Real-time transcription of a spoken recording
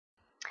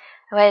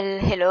Well,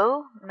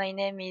 hello, my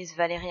name is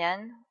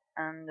Valériane,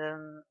 and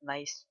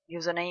my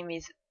username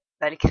is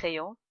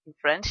Valcrayon in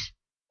French.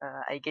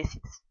 I guess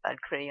it's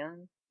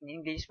Valcrayon in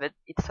English, but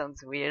it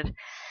sounds weird.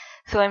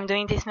 So I'm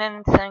doing this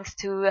meme thanks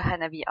to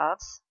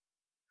Hanabiarts,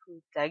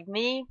 who tagged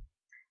me,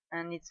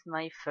 and it's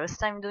my first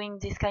time doing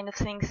this kind of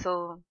thing,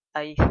 so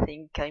I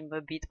think I'm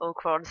a bit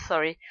awkward,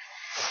 sorry.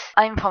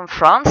 I'm from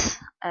France,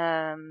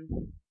 and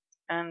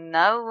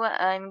now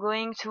I'm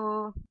going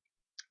to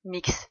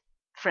mix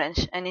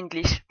French and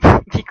English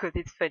because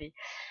it's funny.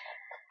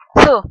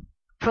 So,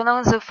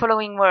 pronounce the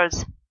following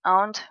words: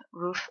 aunt,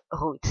 roof,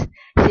 root.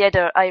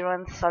 Theater,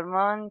 iron,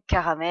 salmon,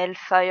 caramel,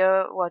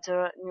 fire,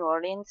 water, New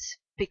Orleans,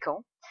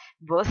 pecan.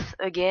 Both,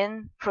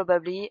 again,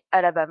 probably,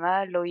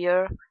 Alabama,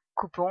 lawyer,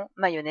 coupon,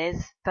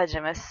 mayonnaise,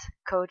 pajamas,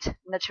 coat,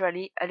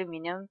 naturally,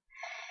 aluminium,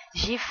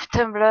 gif,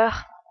 Tumblr,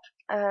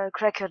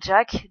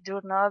 crackerjack,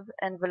 doorknob,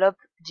 envelope,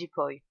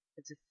 jipoy.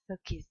 What the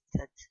fuck is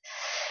that?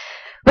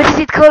 What is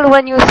it called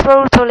when you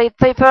throw toilet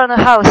paper on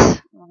a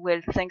house? Well,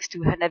 thanks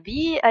to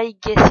Hanabi, I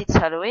guess it's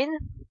Halloween,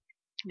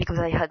 because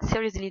I had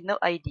seriously no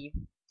idea.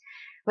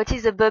 What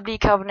is a bubbly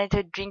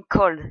carbonated drink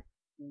called?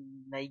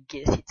 I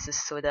guess it's a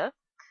soda.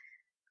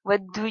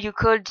 What do you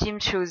call gym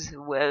shoes?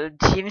 Well,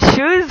 gym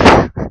shoes?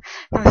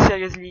 No,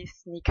 seriously,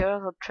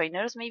 sneakers or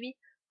trainers maybe?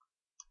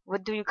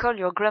 What do you call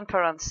your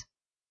grandparents?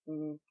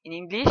 In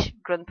English,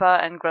 grandpa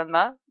and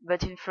grandma,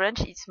 but in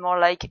French it's more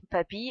like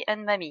papi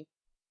and mammy.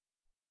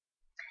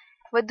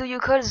 What do you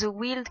call the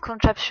wheeled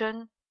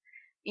contraption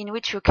in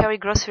which you carry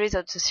groceries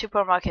at the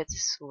supermarket?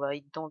 So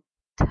I don't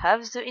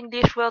have the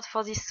English word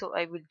for this, so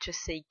I will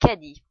just say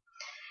caddy.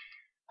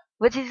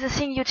 What is the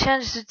thing you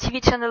change the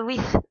TV channel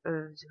with?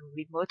 The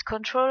remote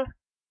control?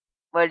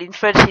 Well, in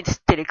French it's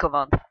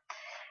télécommande.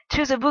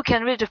 Choose a book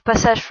and read a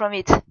passage from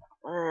it. So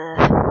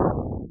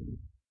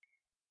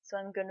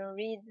I'm gonna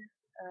read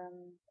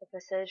a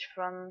passage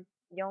from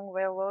Young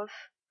Werewolf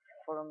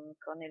from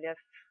Cornelia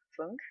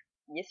Funk.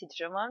 Yes, it's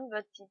German,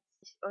 but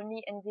it's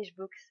only English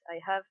books I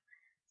have,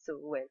 so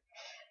well.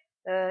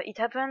 It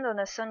happened on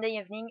a Sunday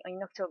evening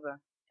in October,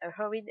 a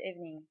hurried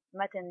evening.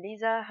 Matt and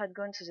Lisa had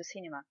gone to the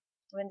cinema.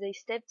 When they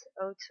stepped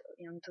out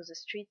onto the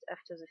street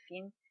after the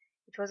film,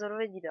 it was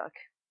already dark.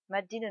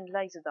 Matt didn't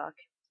like the dark.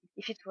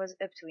 If it was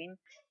up to him,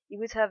 he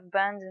would have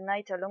banned the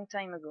night a long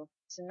time ago,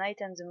 the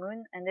night and the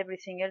moon and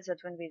everything else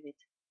that went with it.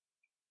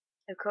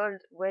 A cold,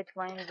 wet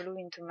wind blew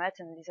into Matt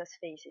and Lisa's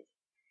faces.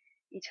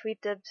 It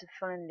whipped up the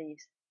fallen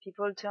leaves.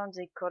 People turned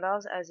their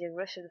collars as they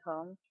rushed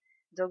home.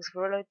 Dogs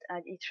growled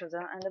at each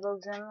other, and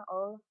above them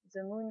all,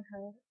 the moon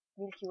hung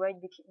milky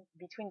white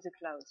between the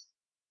clouds.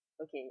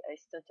 Okay, I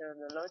stuttered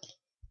a lot,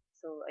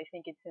 so I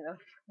think it's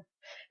enough.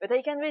 But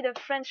I can read a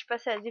French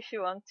passage if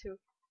you want to.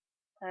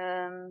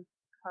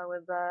 How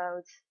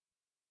about...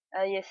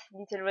 Ah yes,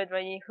 Little Red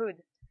Riding Hood.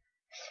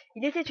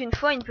 Il était une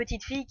fois une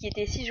petite fille qui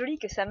était si jolie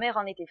que sa mère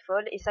en était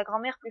folle, et sa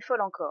grand-mère plus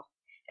folle encore.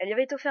 Elle lui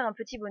avait offert un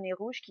petit bonnet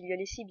rouge qui lui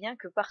allait si bien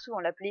que partout on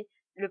l'appelait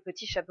le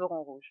petit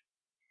chaperon rouge.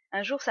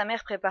 Un jour, sa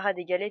mère prépara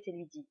des galettes et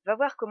lui dit « Va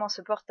voir comment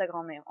se porte ta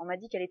grand-mère, on m'a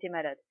dit qu'elle était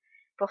malade.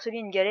 Porte-lui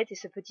une galette et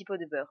ce petit pot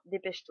de beurre.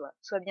 Dépêche-toi,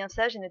 sois bien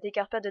sage et ne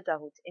t'écarte pas de ta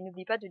route, et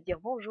n'oublie pas de dire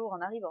bonjour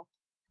en arrivant. »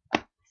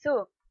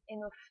 So,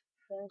 enough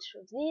French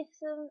of this.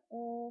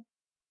 Do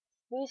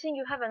you think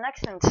you have an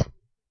accent?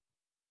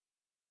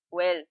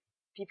 Well,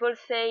 people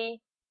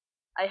say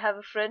I have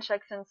a French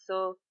accent,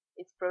 so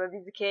it's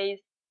probably the case.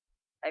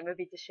 I'm a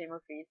bit ashamed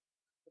of it,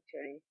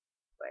 actually.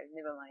 Well,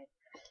 never mind.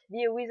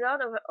 Be a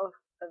wizard or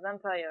a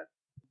vampire?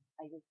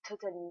 I would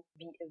totally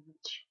be a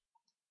witch.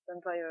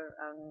 Vampire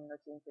are not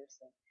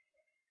interesting.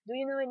 Do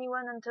you know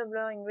anyone on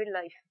Tumblr in real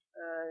life?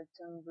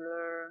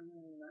 Tumblr,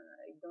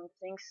 I don't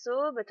think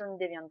so, but on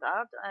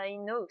Deviantart, I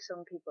know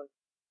some people.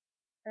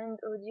 And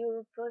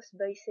audio post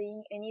by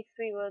saying any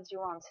 3 words you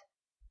want.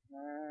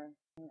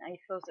 I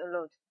thought a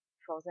lot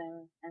for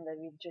them, and I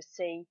will just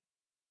say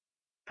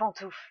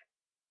pantoufle,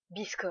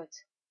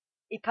 biscotte,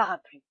 et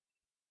parapluie.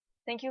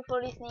 Thank you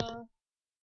for listening.